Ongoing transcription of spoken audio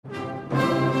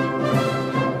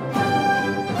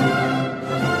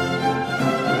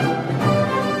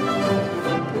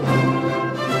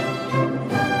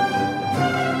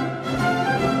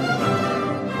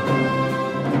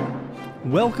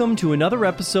Welcome to another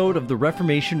episode of the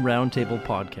Reformation Roundtable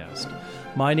podcast.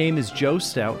 My name is Joe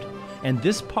Stout, and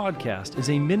this podcast is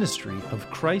a ministry of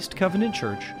Christ Covenant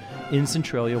Church in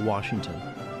Centralia, Washington.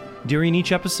 During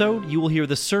each episode, you will hear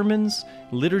the sermons,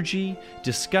 liturgy,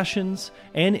 discussions,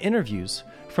 and interviews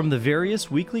from the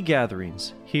various weekly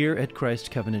gatherings here at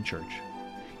Christ Covenant Church.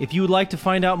 If you would like to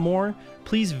find out more,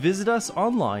 please visit us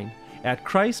online at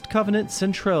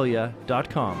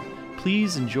christcovenantcentralia.com.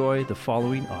 Please enjoy the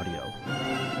following audio.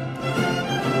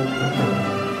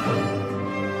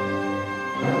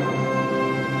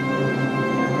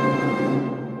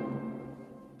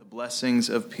 The blessings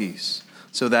of peace,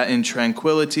 so that in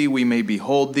tranquility we may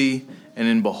behold thee, and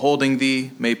in beholding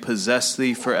thee may possess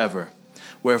thee forever.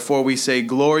 Wherefore we say,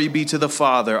 Glory be to the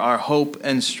Father, our hope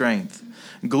and strength.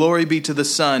 Glory be to the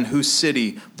Son, whose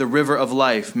city the river of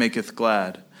life maketh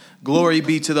glad. Glory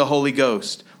be to the Holy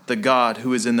Ghost, the God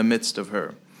who is in the midst of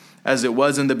her. As it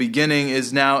was in the beginning,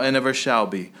 is now, and ever shall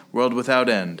be, world without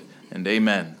end. And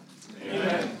amen.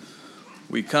 Amen.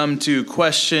 We come to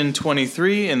question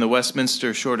 23 in the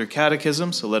Westminster Shorter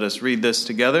Catechism, so let us read this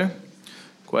together.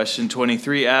 Question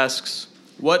 23 asks,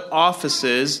 What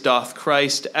offices doth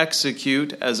Christ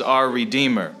execute as our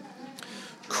Redeemer?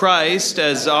 Christ,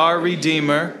 as our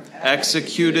Redeemer,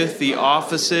 executeth the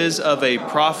offices of a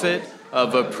prophet,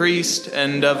 of a priest,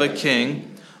 and of a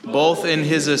king, both in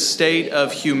his estate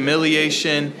of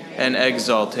humiliation and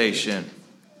exaltation.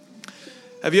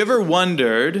 Have you ever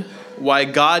wondered why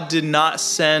God did not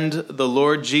send the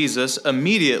Lord Jesus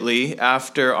immediately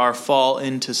after our fall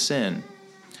into sin?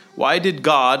 Why did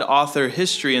God author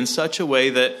history in such a way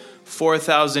that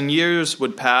 4,000 years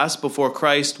would pass before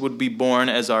Christ would be born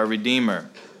as our Redeemer?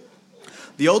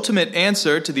 The ultimate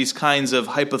answer to these kinds of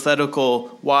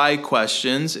hypothetical why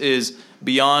questions is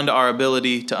beyond our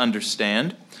ability to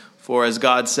understand. For as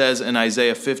God says in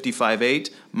Isaiah 55:8,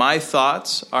 My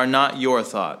thoughts are not your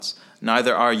thoughts,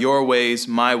 neither are your ways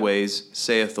my ways,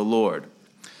 saith the Lord.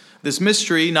 This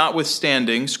mystery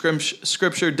notwithstanding,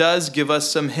 Scripture does give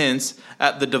us some hints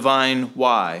at the divine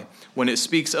why, when it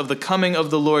speaks of the coming of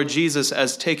the Lord Jesus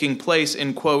as taking place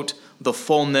in, quote, the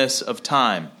fullness of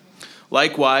time.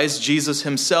 Likewise, Jesus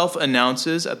himself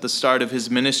announces at the start of his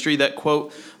ministry that,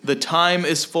 quote, the time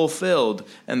is fulfilled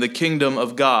and the kingdom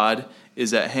of God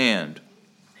is at hand.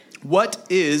 What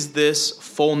is this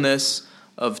fullness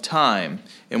of time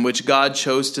in which God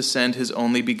chose to send his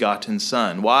only begotten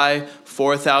Son? Why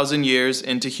 4,000 years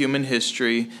into human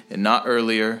history and not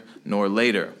earlier nor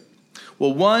later?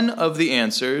 Well, one of the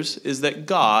answers is that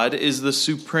God is the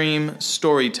supreme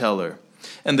storyteller,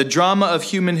 and the drama of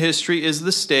human history is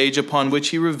the stage upon which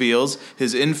he reveals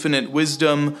his infinite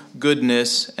wisdom,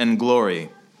 goodness, and glory.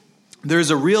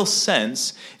 There's a real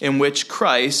sense in which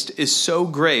Christ is so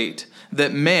great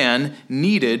that man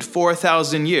needed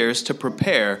 4,000 years to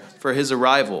prepare for his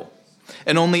arrival.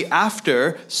 And only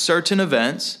after certain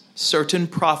events, certain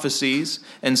prophecies,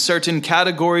 and certain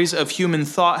categories of human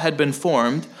thought had been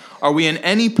formed, are we in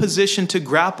any position to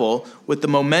grapple with the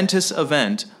momentous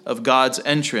event of God's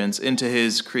entrance into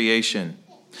his creation.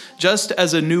 Just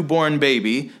as a newborn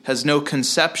baby has no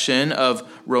conception of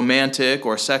romantic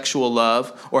or sexual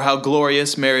love or how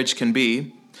glorious marriage can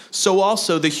be, so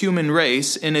also the human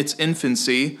race in its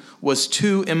infancy was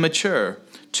too immature,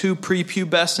 too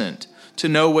prepubescent to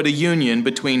know what a union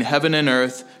between heaven and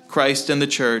earth, Christ and the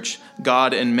church,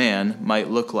 God and man might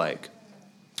look like.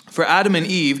 For Adam and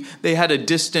Eve, they had a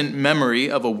distant memory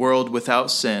of a world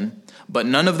without sin, but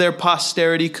none of their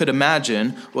posterity could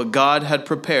imagine what God had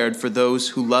prepared for those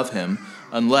who love him,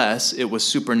 unless it was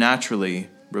supernaturally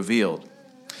revealed.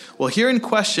 Well, here in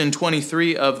question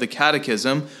 23 of the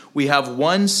Catechism, we have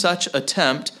one such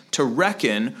attempt to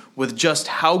reckon with just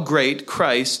how great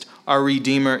Christ, our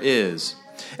Redeemer, is.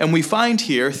 And we find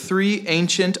here three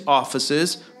ancient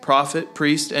offices, prophet,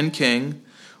 priest, and king,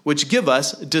 which give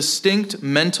us distinct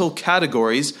mental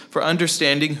categories for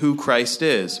understanding who Christ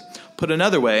is. Put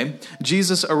another way,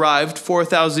 Jesus arrived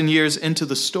 4,000 years into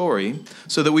the story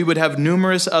so that we would have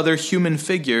numerous other human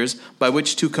figures by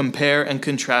which to compare and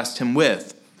contrast him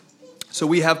with. So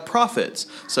we have prophets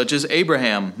such as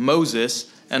Abraham,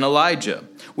 Moses, and Elijah.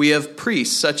 We have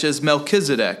priests such as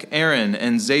Melchizedek, Aaron,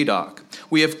 and Zadok.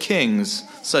 We have kings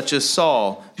such as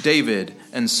Saul, David,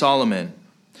 and Solomon.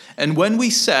 And when we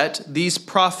set these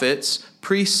prophets,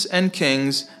 priests, and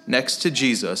kings next to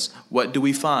Jesus, what do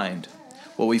we find?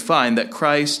 Well, we find that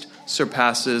Christ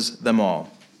surpasses them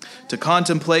all. To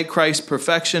contemplate Christ's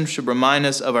perfection should remind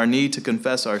us of our need to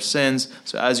confess our sins.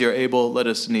 So as you're able, let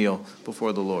us kneel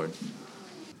before the Lord.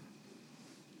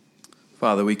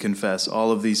 Father, we confess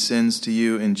all of these sins to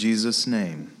you in Jesus'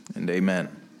 name, and amen.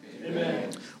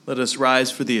 Amen. Let us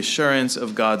rise for the assurance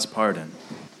of God's pardon.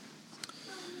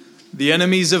 The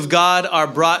enemies of God are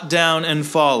brought down and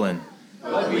fallen.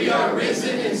 But we are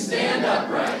risen and stand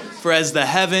upright. For as the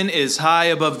heaven is high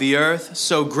above the earth,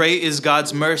 so great is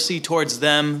God's mercy towards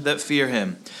them that fear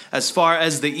him. As far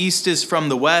as the east is from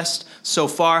the west, so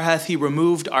far hath he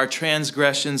removed our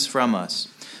transgressions from us.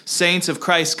 Saints of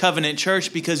Christ's Covenant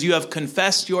Church, because you have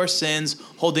confessed your sins,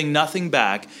 holding nothing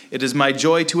back, it is my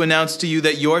joy to announce to you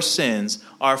that your sins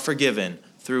are forgiven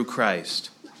through Christ.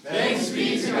 Thanks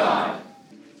be to God.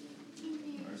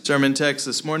 Our sermon text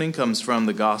this morning comes from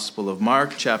the Gospel of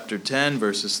Mark, chapter 10,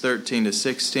 verses 13 to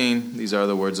 16. These are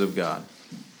the words of God.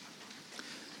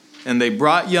 And they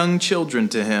brought young children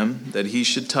to him, that he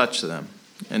should touch them.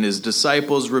 And his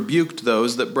disciples rebuked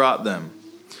those that brought them.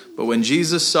 But when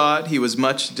Jesus saw it, he was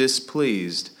much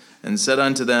displeased, and said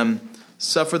unto them,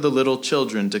 Suffer the little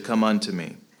children to come unto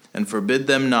me, and forbid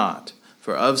them not,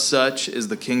 for of such is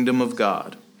the kingdom of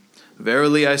God.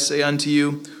 Verily I say unto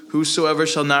you, whosoever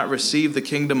shall not receive the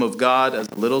kingdom of God as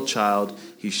a little child,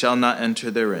 he shall not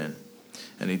enter therein.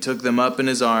 And he took them up in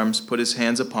his arms, put his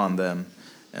hands upon them,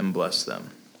 and blessed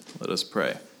them. Let us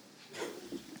pray.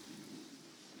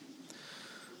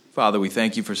 Father, we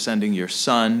thank you for sending your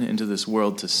Son into this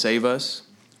world to save us.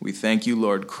 We thank you,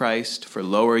 Lord Christ, for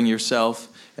lowering yourself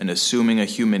and assuming a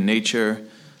human nature,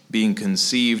 being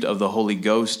conceived of the Holy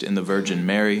Ghost in the Virgin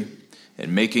Mary,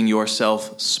 and making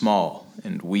yourself small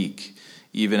and weak,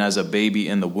 even as a baby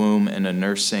in the womb and a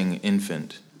nursing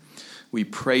infant. We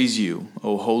praise you,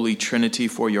 O Holy Trinity,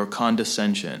 for your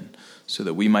condescension, so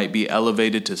that we might be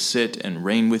elevated to sit and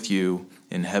reign with you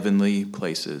in heavenly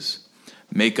places.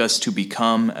 Make us to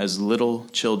become as little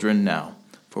children now,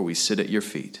 for we sit at your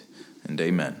feet. And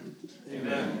amen.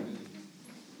 Amen.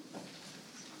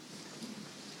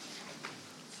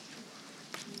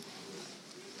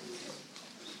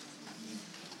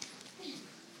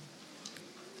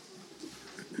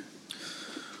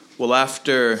 Well,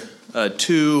 after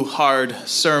two hard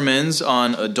sermons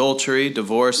on adultery,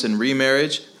 divorce, and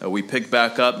remarriage, we pick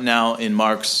back up now in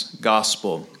Mark's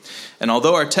Gospel. And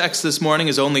although our text this morning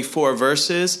is only 4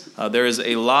 verses, there is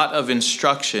a lot of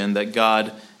instruction that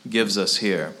God gives us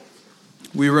here.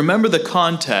 We remember the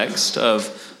context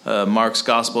of Mark's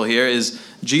Gospel here is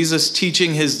Jesus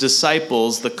teaching his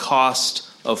disciples the cost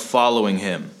of following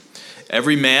him.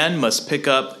 Every man must pick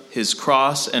up his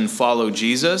cross and follow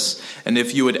Jesus, and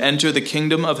if you would enter the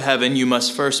kingdom of heaven, you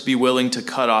must first be willing to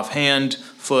cut off hand,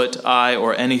 foot, eye,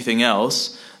 or anything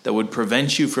else that would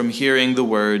prevent you from hearing the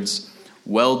words,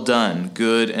 Well done,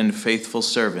 good and faithful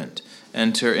servant.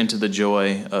 Enter into the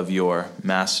joy of your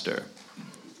master.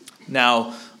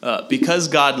 Now, because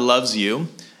God loves you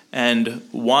and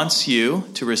wants you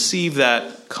to receive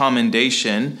that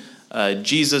commendation,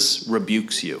 Jesus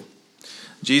rebukes you.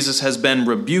 Jesus has been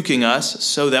rebuking us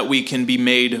so that we can be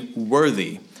made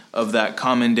worthy of that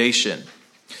commendation.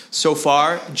 So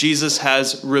far, Jesus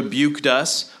has rebuked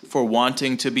us for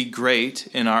wanting to be great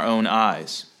in our own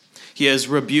eyes. He has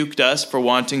rebuked us for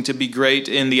wanting to be great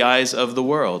in the eyes of the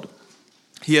world.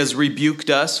 He has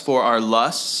rebuked us for our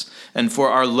lusts and for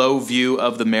our low view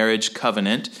of the marriage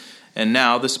covenant. And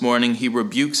now, this morning, he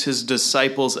rebukes his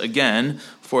disciples again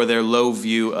for their low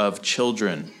view of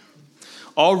children.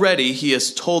 Already, he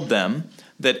has told them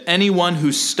that anyone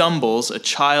who stumbles a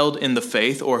child in the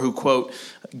faith, or who, quote,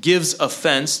 gives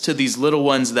offense to these little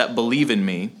ones that believe in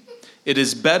me, it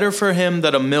is better for him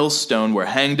that a millstone were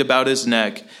hanged about his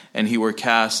neck and he were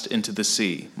cast into the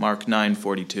sea. Mark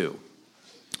 9:42.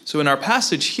 So in our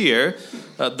passage here,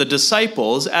 the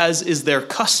disciples, as is their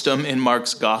custom in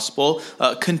Mark's gospel,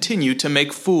 continue to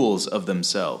make fools of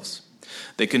themselves.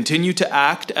 They continue to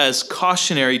act as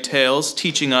cautionary tales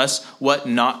teaching us what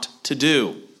not to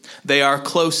do. They are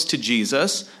close to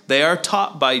Jesus, they are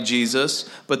taught by Jesus,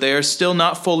 but they are still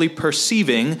not fully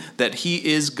perceiving that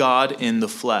he is God in the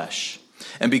flesh.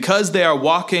 And because they are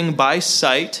walking by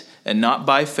sight and not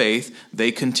by faith,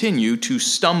 they continue to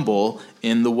stumble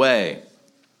in the way.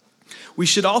 We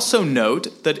should also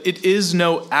note that it is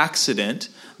no accident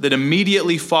that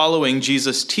immediately following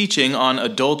Jesus' teaching on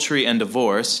adultery and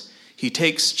divorce, he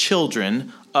takes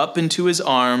children up into his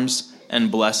arms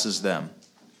and blesses them.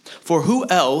 For who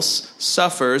else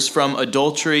suffers from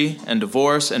adultery and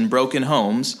divorce and broken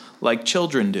homes like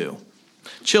children do?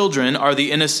 Children are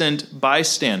the innocent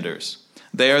bystanders.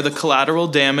 They are the collateral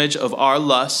damage of our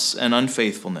lusts and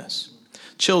unfaithfulness.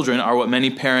 Children are what many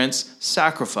parents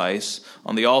sacrifice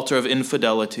on the altar of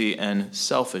infidelity and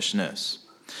selfishness.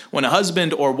 When a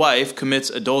husband or wife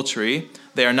commits adultery,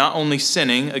 they are not only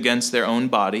sinning against their own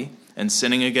body and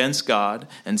sinning against God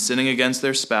and sinning against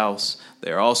their spouse,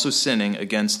 they are also sinning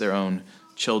against their own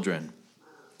children.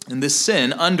 And this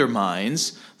sin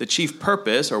undermines the chief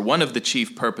purpose, or one of the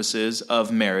chief purposes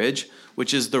of marriage,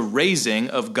 which is the raising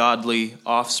of godly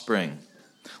offspring.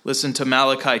 Listen to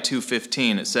Malachi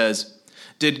 2:15. It says,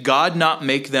 "Did God not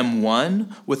make them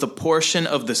one with a portion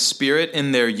of the Spirit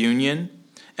in their union?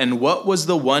 And what was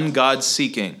the one God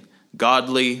seeking?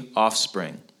 Godly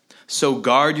offspring. So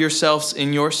guard yourselves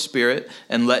in your spirit,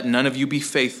 and let none of you be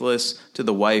faithless to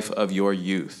the wife of your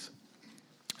youth."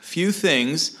 Few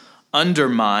things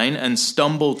undermine and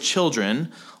stumble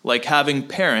children like having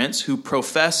parents who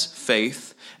profess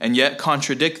faith and yet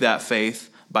contradict that faith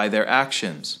by their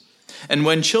actions. And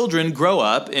when children grow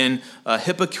up in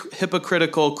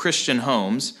hypocritical Christian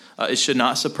homes, it should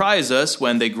not surprise us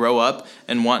when they grow up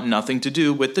and want nothing to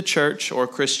do with the church or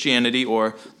Christianity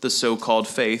or the so-called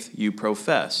faith you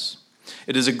profess.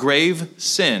 It is a grave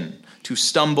sin to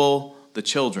stumble the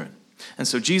children. And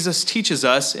so Jesus teaches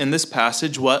us in this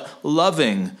passage what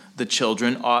loving the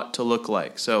children ought to look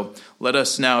like. So let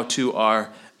us now to our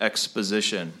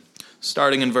exposition,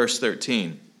 starting in verse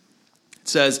 13. It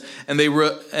says, and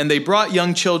they brought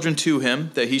young children to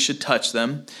him that he should touch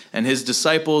them, and his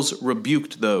disciples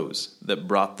rebuked those that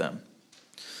brought them.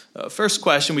 First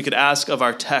question we could ask of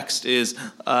our text is,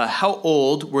 how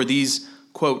old were these,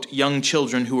 quote, young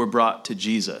children who were brought to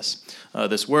Jesus?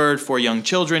 This word for young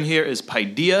children here is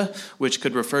paideia, which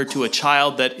could refer to a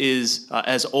child that is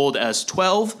as old as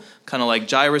 12, kind of like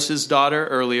Jairus' daughter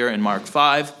earlier in Mark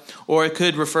 5. Or it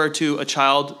could refer to a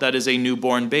child that is a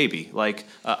newborn baby, like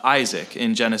Isaac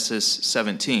in Genesis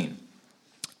 17.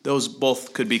 Those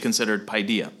both could be considered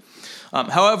paideia.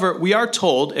 However, we are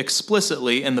told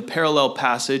explicitly in the parallel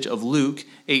passage of Luke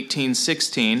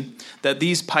 18:16 that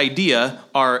these paideia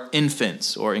are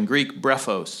infants, or in Greek,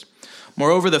 brephos.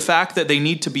 Moreover, the fact that they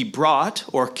need to be brought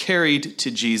or carried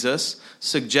to Jesus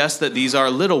suggests that these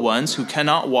are little ones who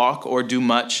cannot walk or do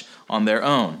much on their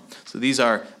own. So these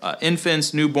are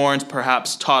infants, newborns,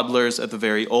 perhaps toddlers at the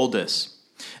very oldest.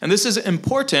 And this is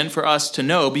important for us to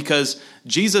know because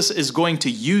Jesus is going to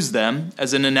use them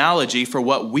as an analogy for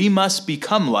what we must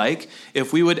become like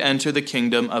if we would enter the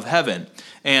kingdom of heaven.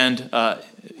 And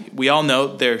we all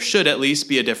know there should at least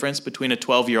be a difference between a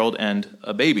 12-year-old and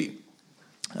a baby.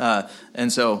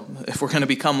 And so if we're going to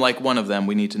become like one of them,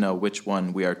 we need to know which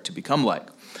one we are to become like.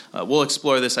 We'll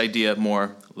explore this idea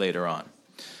more later on.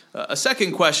 A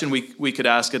second question we could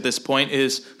ask at this point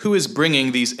is, who is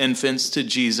bringing these infants to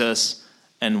Jesus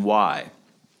and why?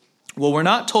 Well, we're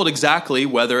not told exactly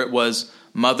whether it was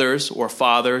mothers or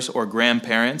fathers or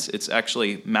grandparents. It's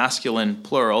actually masculine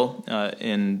plural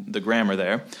in the grammar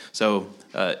there. So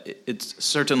it's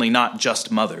certainly not just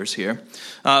mothers here.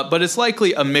 But it's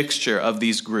likely a mixture of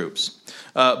these groups.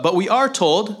 But we are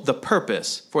told the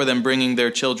purpose for them bringing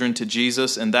their children to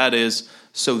Jesus, and that is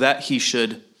so that he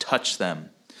should touch them.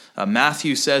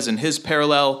 Matthew says in his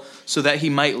parallel, so that he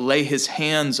might lay his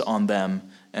hands on them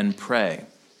and pray.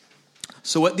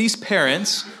 So what these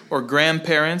parents or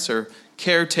grandparents or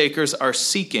caretakers are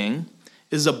seeking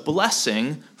is a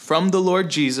blessing from the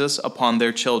Lord Jesus upon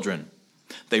their children.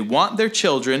 They want their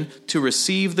children to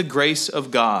receive the grace of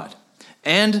God,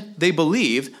 and they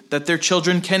believe that their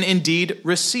children can indeed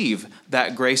receive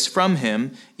that grace from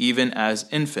him even as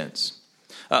infants.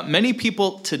 Many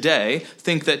people today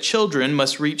think that children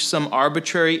must reach some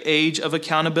arbitrary age of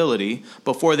accountability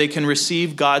before they can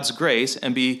receive God's grace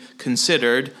and be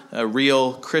considered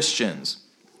real Christians.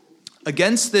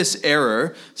 Against this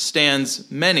error stands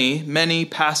many, many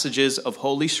passages of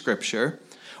Holy Scripture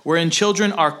wherein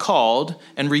children are called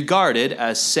and regarded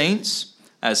as saints,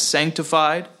 as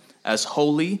sanctified, as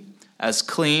holy, as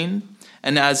clean,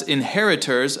 and as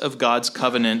inheritors of God's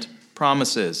covenant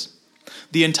promises.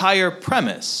 The entire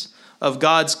premise of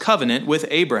God's covenant with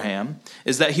Abraham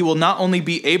is that he will not only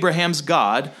be Abraham's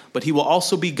God, but he will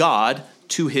also be God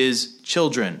to his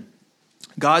children.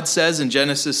 God says in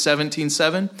Genesis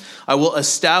 17:7, I will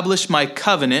establish my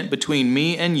covenant between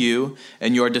me and you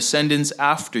and your descendants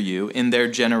after you in their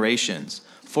generations,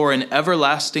 for an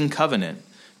everlasting covenant,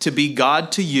 to be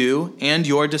God to you and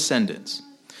your descendants.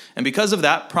 And because of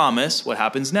that promise, what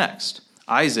happens next?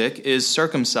 Isaac is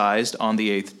circumcised on the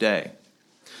 8th day.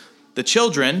 The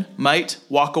children might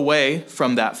walk away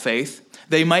from that faith.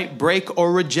 They might break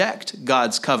or reject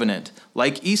God's covenant,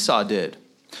 like Esau did.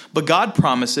 But God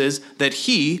promises that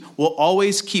he will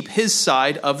always keep his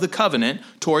side of the covenant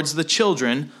towards the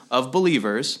children of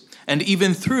believers, and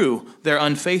even through their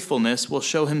unfaithfulness will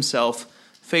show himself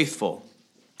faithful.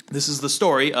 This is the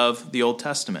story of the Old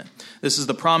Testament. This is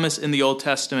the promise in the Old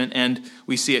Testament, and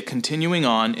we see it continuing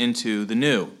on into the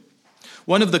New.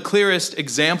 One of the clearest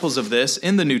examples of this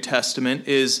in the New Testament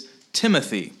is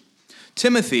Timothy.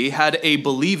 Timothy had a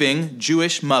believing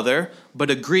Jewish mother, but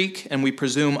a Greek, and we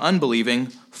presume unbelieving,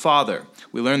 father.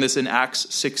 We learn this in Acts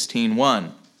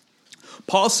 16:1.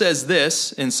 Paul says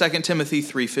this in 2 Timothy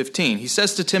 3:15. He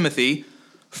says to Timothy,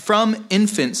 "From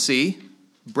infancy,"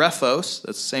 brephos,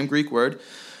 that's the same Greek word,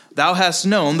 "thou hast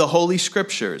known the holy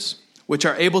scriptures, which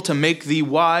are able to make thee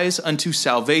wise unto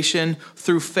salvation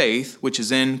through faith, which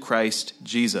is in Christ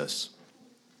Jesus."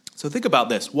 So think about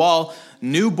this. While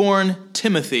newborn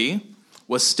Timothy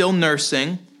was still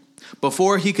nursing,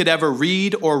 before he could ever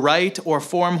read or write or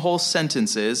form whole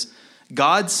sentences,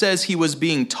 God says he was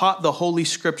being taught the Holy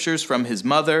Scriptures from his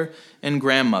mother and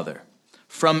grandmother.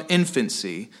 From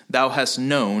infancy, thou hast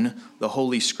known the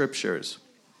Holy Scriptures.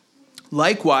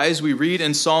 Likewise, we read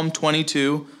in Psalm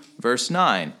 22, verse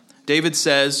 9. David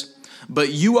says,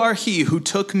 "But you are he who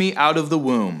took me out of the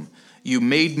womb. You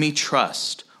made me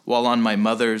trust while on my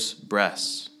mother's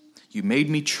breasts." You made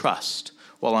me trust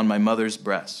while on my mother's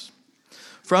breasts.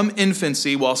 From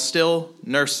infancy, while still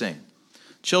nursing,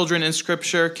 children in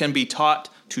Scripture can be taught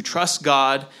to trust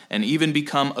God and even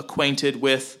become acquainted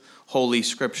with Holy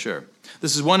Scripture.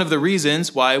 This is one of the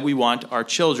reasons why we want our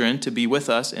children to be with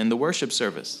us in the worship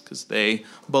service, because they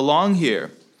belong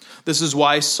here. This is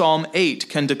why Psalm 8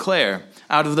 can declare,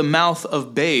 "Out of the mouth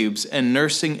of babes and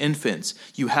nursing infants,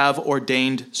 you have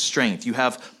ordained strength. You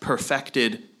have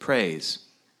perfected praise."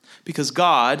 Because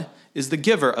God is the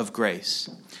giver of grace,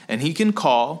 and he can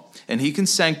call, and he can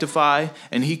sanctify,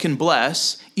 and he can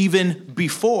bless even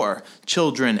before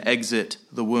children exit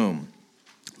the womb.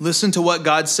 Listen to what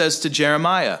God says to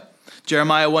Jeremiah.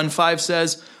 Jeremiah 1:5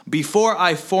 says, "Before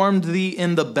I formed thee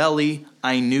in the belly,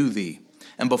 I knew thee.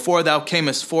 And before thou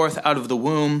camest forth out of the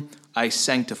womb, I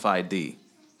sanctified thee."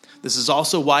 This is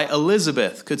also why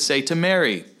Elizabeth could say to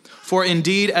Mary, "For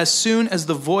indeed, as soon as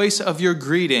the voice of your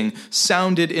greeting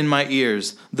sounded in my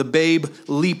ears, the babe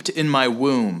leaped in my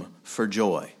womb for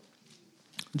joy."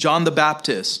 John the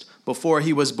Baptist, before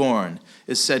he was born,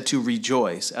 is said to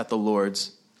rejoice at the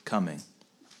Lord's coming.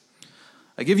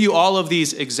 I give you all of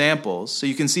these examples so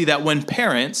you can see that when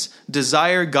parents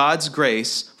desire God's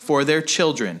grace for their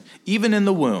children, even in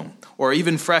the womb or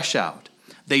even fresh out,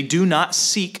 they do not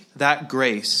seek that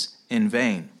grace in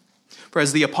vain. For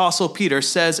as the Apostle Peter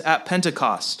says at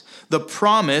Pentecost, "The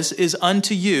promise is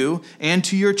unto you and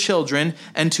to your children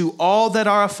and to all that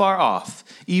are afar off,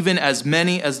 even as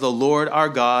many as the Lord our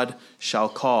God shall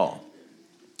call."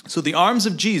 So the arms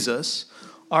of Jesus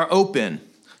are open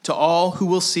to all who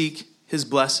will seek his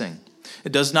blessing.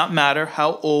 It does not matter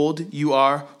how old you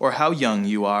are or how young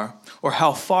you are or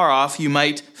how far off you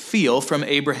might feel from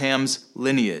Abraham's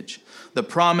lineage. The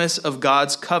promise of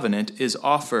God's covenant is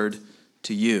offered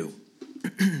to you.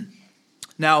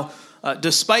 Now,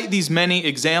 despite these many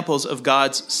examples of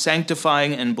God's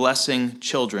sanctifying and blessing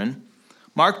children,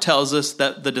 Mark tells us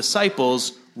that the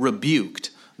disciples rebuked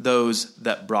those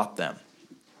that brought them.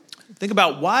 Think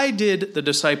about, why did the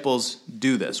disciples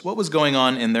do this? What was going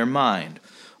on in their mind?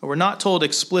 Well, we're not told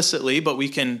explicitly, but we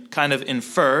can kind of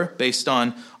infer based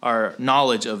on our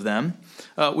knowledge of them.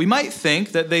 We might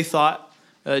think that they thought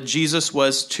Jesus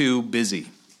was too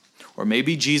busy. Or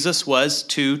maybe Jesus was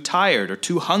too tired or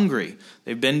too hungry.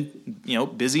 They've been,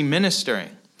 busy ministering.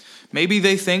 Maybe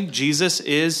they think Jesus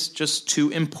is just too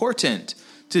important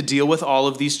to deal with all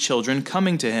of these children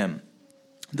coming to him.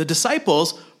 The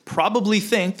disciples probably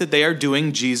think that they are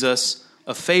doing Jesus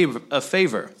a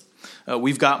favor.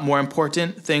 We've got more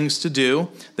important things to do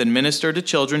than minister to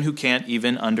children who can't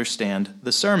even understand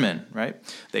the sermon, right?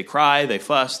 They cry, they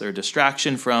fuss, they're a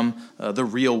distraction from the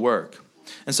real work.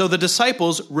 And so the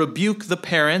disciples rebuke the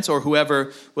parents or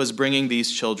whoever was bringing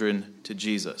these children to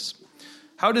Jesus.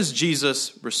 How does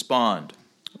Jesus respond?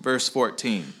 Verse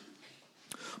 14.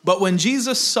 "But when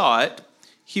Jesus saw it,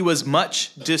 he was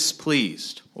much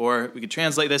displeased." Or we could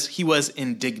translate this, he was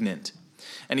indignant.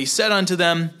 "And he said unto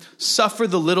them, Suffer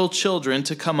the little children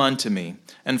to come unto me,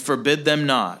 and forbid them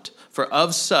not, for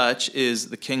of such is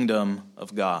the kingdom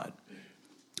of God."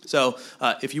 So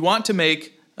if you want to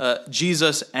make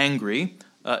Jesus angry,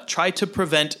 try to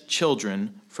prevent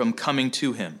children from coming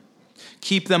to him.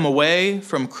 Keep them away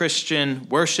from Christian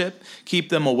worship. Keep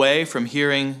them away from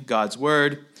hearing God's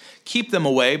word. Keep them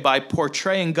away by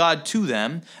portraying God to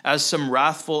them as some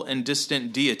wrathful and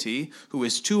distant deity who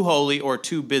is too holy or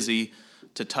too busy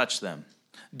to touch them.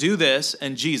 Do this,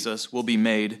 and Jesus will be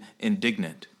made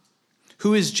indignant.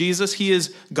 Who is Jesus? He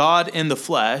is God in the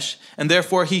flesh, and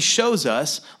therefore he shows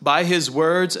us by his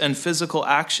words and physical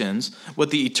actions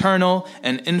what the eternal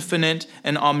and infinite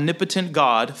and omnipotent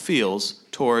God feels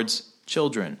towards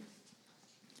children.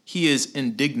 He is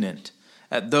indignant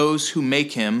at those who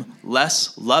make him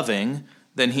less loving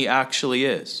than he actually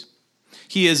is.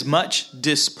 He is much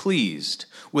displeased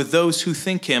with those who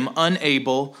think him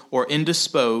unable or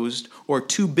indisposed or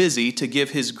too busy to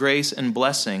give his grace and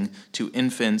blessing to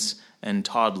infants and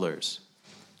toddlers.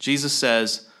 Jesus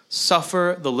says,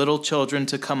 "Suffer the little children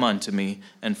to come unto me,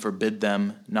 and forbid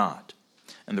them not."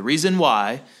 And the reason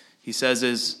why, he says,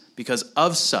 is because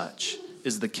of such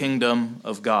is the kingdom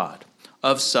of God.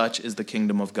 Of such is the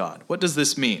kingdom of God. What does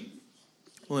this mean?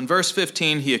 Well, in verse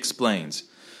 15, he explains,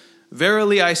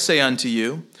 "Verily I say unto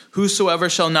you, whosoever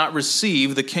shall not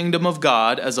receive the kingdom of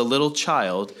God as a little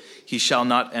child, he shall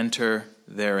not enter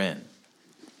therein."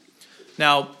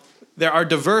 Now, there are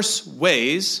diverse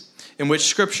ways in which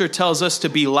Scripture tells us to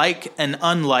be like and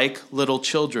unlike little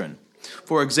children.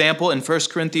 For example, in 1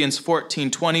 Corinthians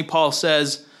 14:20, Paul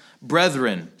says,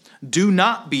 "Brethren, do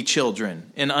not be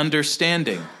children in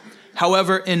understanding.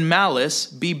 However, in malice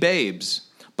be babes,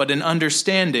 but in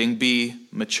understanding be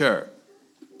mature."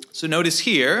 So notice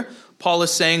here, Paul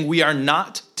is saying we are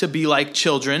not to be like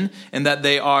children and that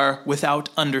they are without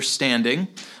understanding,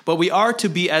 but we are to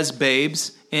be as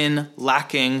babes in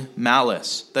lacking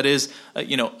malice. That is,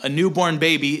 a newborn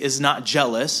baby is not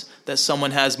jealous that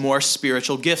someone has more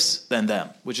spiritual gifts than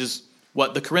them, which is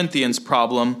what the Corinthians'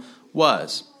 problem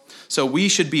was. So we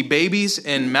should be babies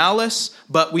in malice,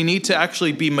 but we need to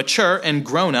actually be mature and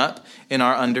grown up in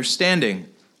our understanding.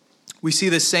 We see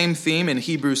the same theme in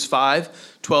Hebrews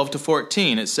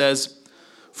 5:12-14. It says,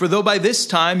 "For though by this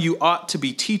time you ought to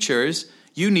be teachers,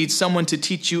 you need someone to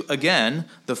teach you again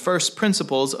the first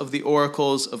principles of the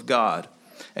oracles of God.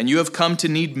 And you have come to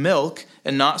need milk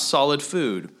and not solid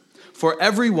food. For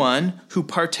everyone who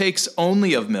partakes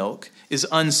only of milk is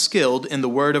unskilled in the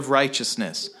word of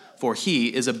righteousness, for he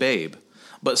is a babe.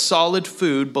 But solid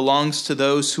food belongs to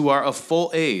those who are of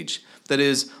full age, that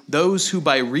is, those who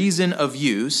by reason of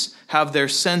use have their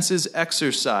senses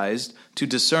exercised to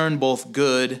discern both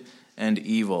good and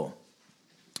evil."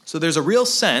 So there's a real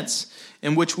sense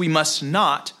in which we must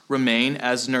not remain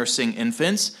as nursing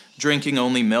infants, drinking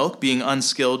only milk, being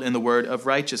unskilled in the word of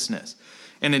righteousness.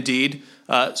 And indeed,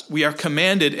 we are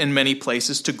commanded in many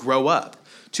places to grow up,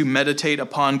 to meditate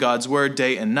upon God's word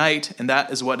day and night, and that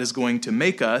is what is going to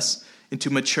make us into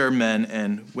mature men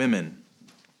and women.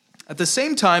 At the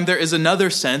same time, there is another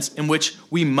sense in which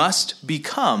we must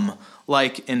become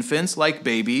like infants, like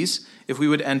babies, if we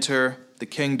would enter the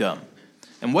kingdom.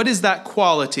 And what is that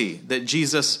quality that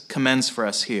Jesus commends for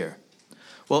us here?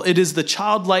 Well, it is the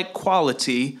childlike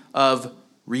quality of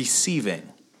receiving.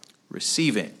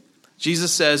 Receiving.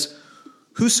 Jesus says,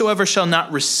 "Whosoever shall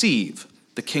not receive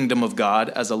the kingdom of God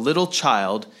as a little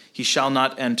child, he shall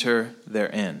not enter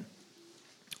therein."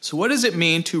 So what does it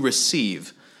mean to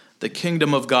receive the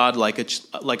kingdom of God like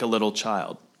a little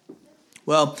child?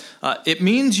 Well, it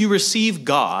means you receive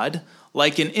God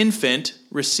like an infant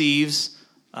receives,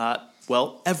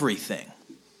 everything,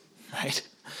 right?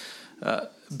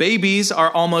 Babies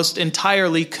are almost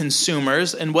entirely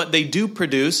consumers, and what they do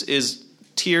produce is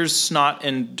tears, snot,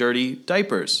 and dirty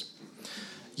diapers.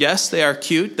 Yes, they are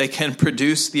cute. They can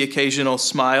produce the occasional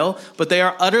smile, but they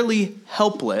are utterly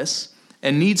helpless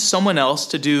and need someone else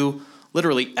to do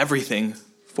literally everything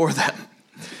for them.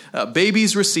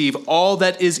 Babies receive all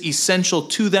that is essential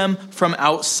to them from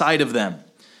outside of them.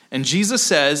 And Jesus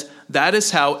says that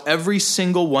is how every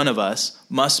single one of us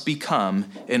must become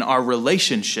in our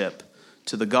relationship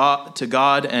to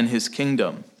God and his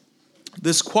kingdom.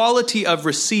 This quality of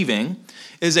receiving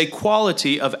is a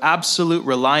quality of absolute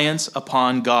reliance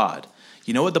upon God.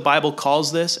 You know what the Bible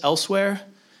calls this elsewhere?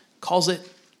 It calls it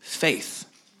faith.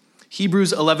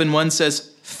 Hebrews 11:1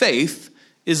 says, "Faith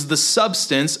is the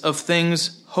substance of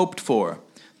things hoped for,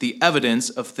 the evidence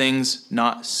of things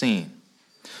not seen."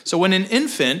 So when an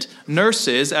infant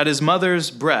nurses at his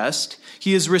mother's breast,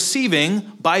 he is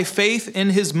receiving by faith in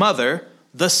his mother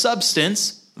the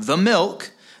substance, the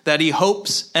milk, that he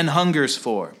hopes and hungers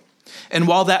for. And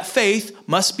while that faith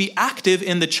must be active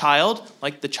in the child,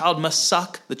 like the child must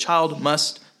suck, the child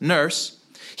must nurse,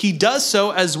 he does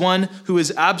so as one who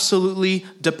is absolutely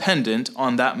dependent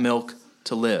on that milk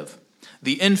to live.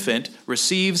 The infant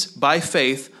receives by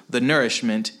faith the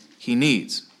nourishment he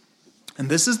needs. And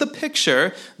this is the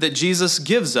picture that Jesus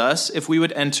gives us if we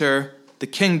would enter the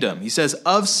kingdom. He says,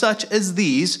 "Of such as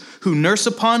these who nurse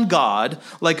upon God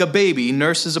like a baby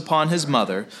nurses upon his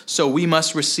mother, so we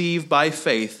must receive by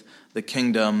faith the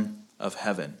kingdom of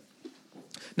heaven."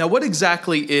 Now, what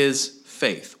exactly is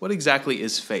faith? What exactly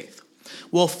is faith?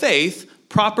 Well, faith,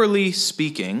 properly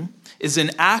speaking, is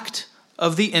an act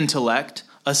of the intellect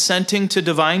assenting to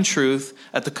divine truth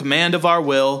at the command of our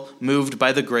will, moved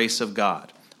by the grace of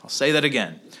God. I'll say that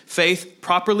again. Faith,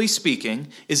 properly speaking,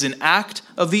 is an act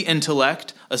of the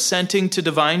intellect assenting to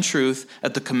divine truth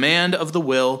at the command of the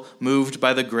will, moved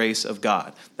by the grace of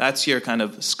God. That's your kind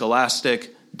of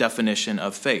scholastic definition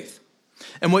of faith.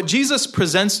 And what Jesus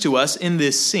presents to us in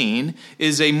this scene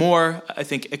is a more, I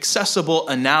think, accessible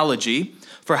analogy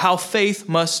for how faith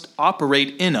must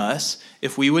operate in us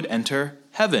if we would enter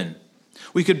heaven.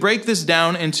 We could break this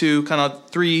down into kind of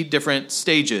 3 different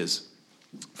stages.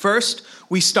 First,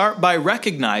 we start by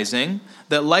recognizing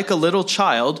that like a little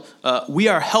child, we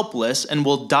are helpless and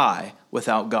will die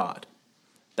without God.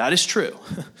 That is true.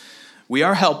 We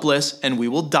are helpless and we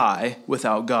will die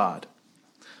without God.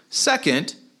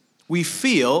 Second, we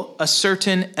feel a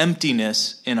certain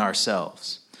emptiness in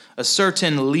ourselves, a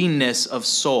certain leanness of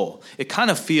soul. It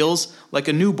kind of feels like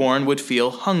a newborn would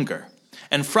feel hunger.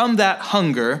 And from that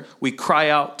hunger, we cry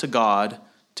out to God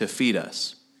to feed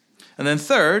us. And then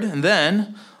third,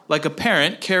 like a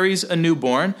parent carries a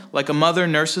newborn, like a mother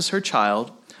nurses her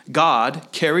child, God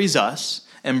carries us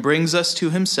and brings us to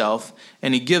himself,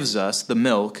 and he gives us the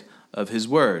milk of his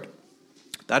word.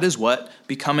 That is what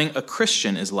becoming a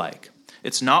Christian is like.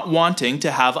 It's not wanting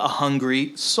to have a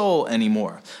hungry soul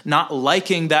anymore, not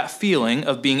liking that feeling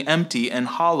of being empty and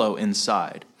hollow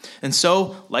inside. And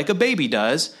so, like a baby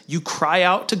does, you cry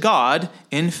out to God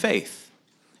in faith.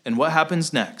 And what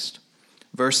happens next?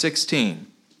 Verse 16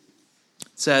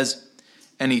 says,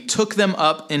 "And he took them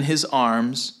up in his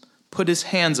arms, put his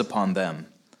hands upon them,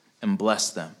 and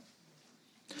blessed them."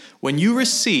 When you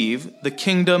receive the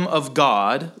kingdom of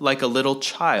God like a little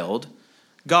child,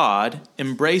 God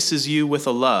embraces you with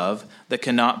a love that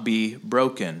cannot be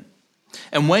broken.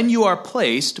 And when you are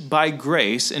placed by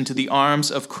grace into the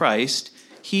arms of Christ,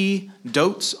 he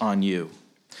dotes on you.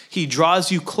 He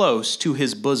draws you close to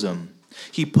his bosom.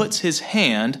 He puts his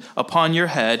hand upon your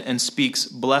head and speaks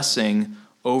blessing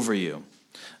over you.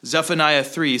 Zephaniah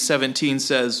 3:17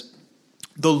 says,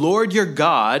 "The Lord your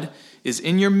God is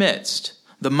in your midst.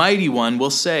 The mighty one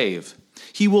will save.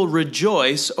 He will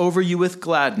rejoice over you with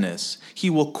gladness. He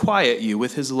will quiet you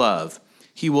with his love.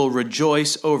 He will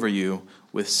rejoice over you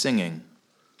with singing."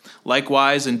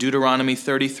 Likewise, in Deuteronomy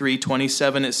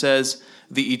 33:27, it says,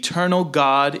 "The eternal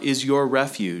God is your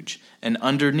refuge, and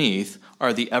underneath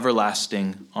are the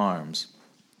everlasting arms."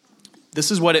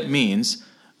 This is what it means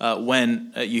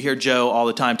when you hear Joe all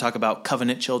the time talk about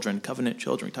covenant children, covenant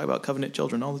children. We talk about covenant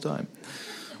children all the time.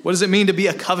 What does it mean to be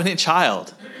a covenant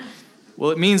child?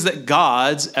 Well, it means that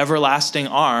God's everlasting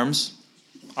arms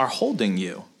are holding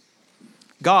you.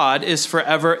 God is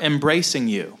forever embracing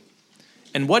you.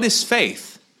 And what is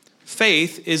faith?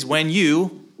 Faith is when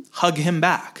you hug him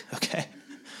back, okay?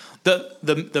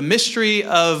 The mystery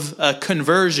of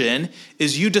conversion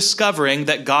is you discovering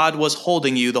that God was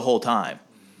holding you the whole time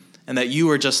and that you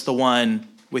were just the one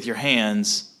with your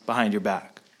hands behind your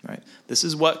back, right? This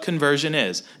is what conversion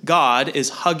is. God is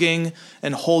hugging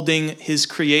and holding his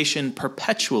creation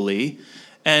perpetually,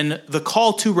 and the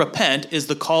call to repent is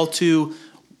the call to,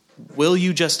 will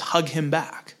you just hug him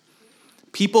back?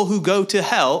 People who go to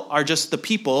hell are just the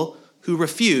people who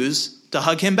refuse to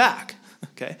hug him back,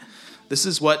 okay? This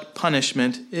is what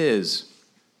punishment is.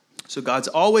 So God's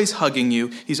always hugging you.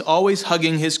 He's always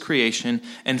hugging his creation,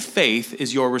 and faith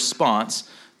is your response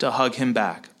to hug him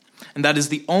back. And that is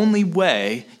the only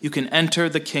way you can enter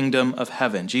the kingdom of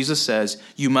heaven. Jesus says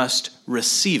you must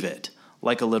receive it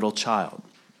like a little child.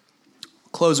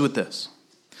 Close with this.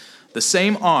 The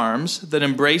same arms that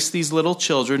embrace these little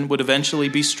children would eventually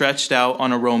be stretched out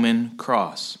on a Roman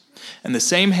cross. And the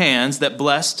same hands that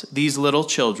blessed these little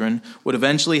children would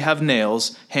eventually have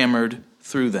nails hammered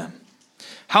through them.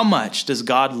 How much does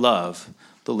God love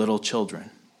the little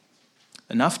children?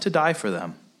 Enough to die for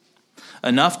them.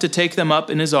 Enough to take them up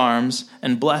in his arms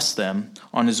and bless them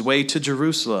on his way to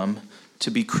Jerusalem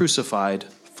to be crucified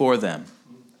for them.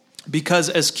 Because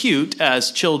as cute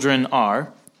as children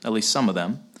are, at least some of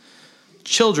them,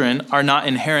 children are not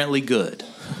inherently good.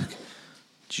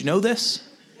 Did you know this?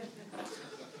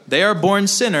 They are born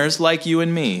sinners like you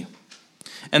and me.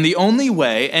 And the only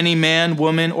way any man,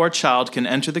 woman, or child can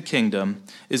enter the kingdom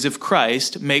is if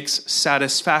Christ makes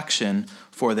satisfaction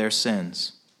for their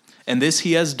sins. And this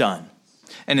he has done.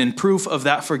 And in proof of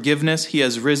that forgiveness, he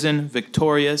has risen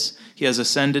victorious, he has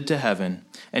ascended to heaven,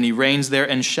 and he reigns there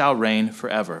and shall reign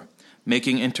forever,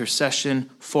 making intercession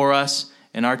for us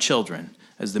and our children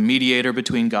as the mediator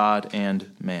between God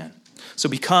and man. So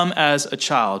become as a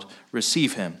child,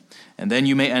 receive him, and then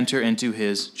you may enter into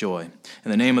his joy.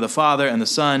 In the name of the Father, and the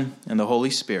Son, and the Holy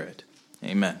Spirit.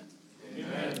 Amen.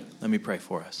 Amen. Let me pray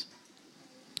for us.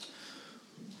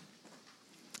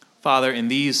 Father, in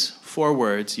these 4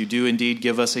 words, you do indeed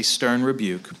give us a stern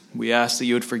rebuke. We ask that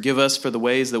you would forgive us for the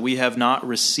ways that we have not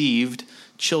received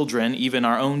children, even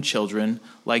our own children,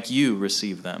 like you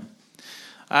receive them.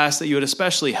 I ask that you would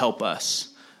especially help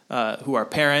us, who are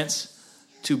parents,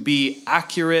 to be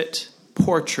accurate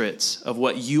portraits of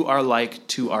what you are like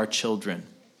to our children.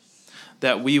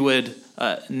 That we would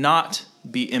not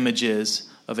be images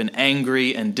of an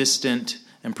angry and distant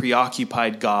and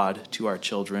preoccupied God to our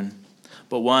children,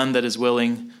 but one that is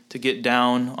willing to get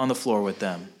down on the floor with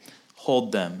them,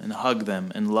 hold them and hug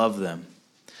them and love them.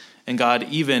 And God,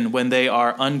 even when they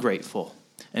are ungrateful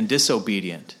and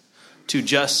disobedient, to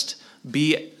just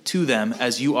be to them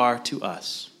as you are to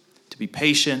us, to be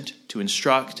patient, to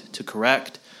instruct, to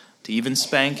correct, to even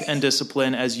spank and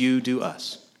discipline as you do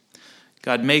us.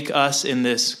 God, make us in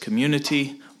this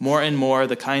community more and more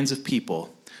the kinds of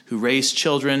people who raise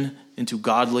children into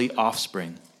godly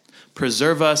offspring.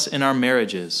 Preserve us in our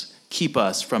marriages. Keep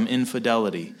us from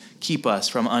infidelity. Keep us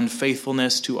from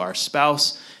unfaithfulness to our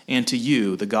spouse and to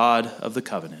you, the God of the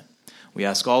covenant. We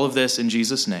ask all of this in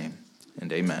Jesus' name,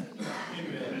 and amen.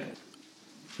 Amen.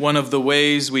 One of the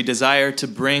ways we desire to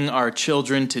bring our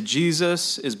children to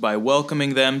Jesus is by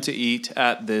welcoming them to eat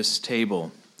at this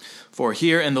table. For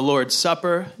here in the Lord's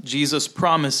Supper, Jesus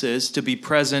promises to be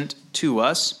present to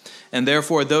us, and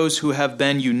therefore those who have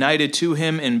been united to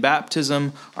him in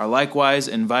baptism are likewise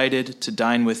invited to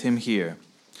dine with him here.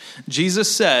 Jesus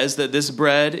says that this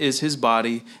bread is his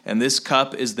body and this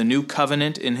cup is the new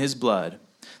covenant in his blood.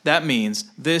 That means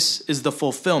this is the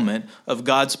fulfillment of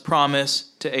God's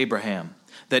promise to Abraham,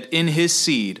 that in his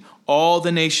seed all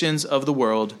the nations of the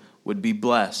world would be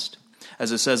blessed.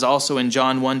 As it says also in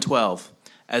John 1:12,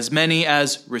 as many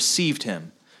as received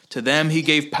him, to them he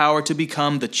gave power to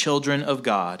become the children of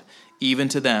God, even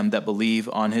to them that believe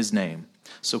on his name.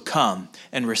 So come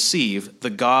and receive the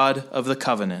God of the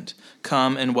covenant.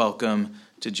 Come and welcome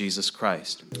to Jesus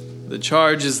Christ. The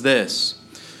charge is this: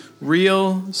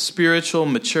 real spiritual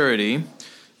maturity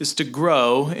is to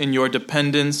grow in your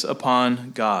dependence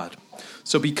upon God.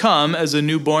 So become as a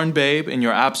newborn babe in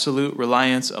your absolute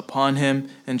reliance upon him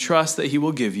and trust that he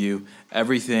will give you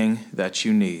everything that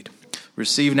you need.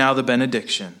 Receive now the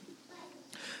benediction.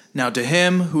 Now to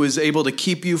him who is able to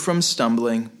keep you from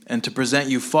stumbling and to present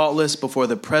you faultless before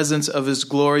the presence of his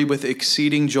glory with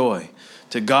exceeding joy,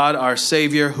 to God our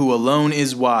Savior, who alone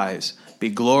is wise, be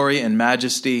glory and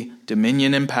majesty,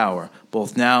 dominion and power,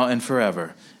 both now and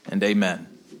forever. And amen.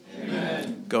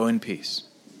 Amen. Go in peace.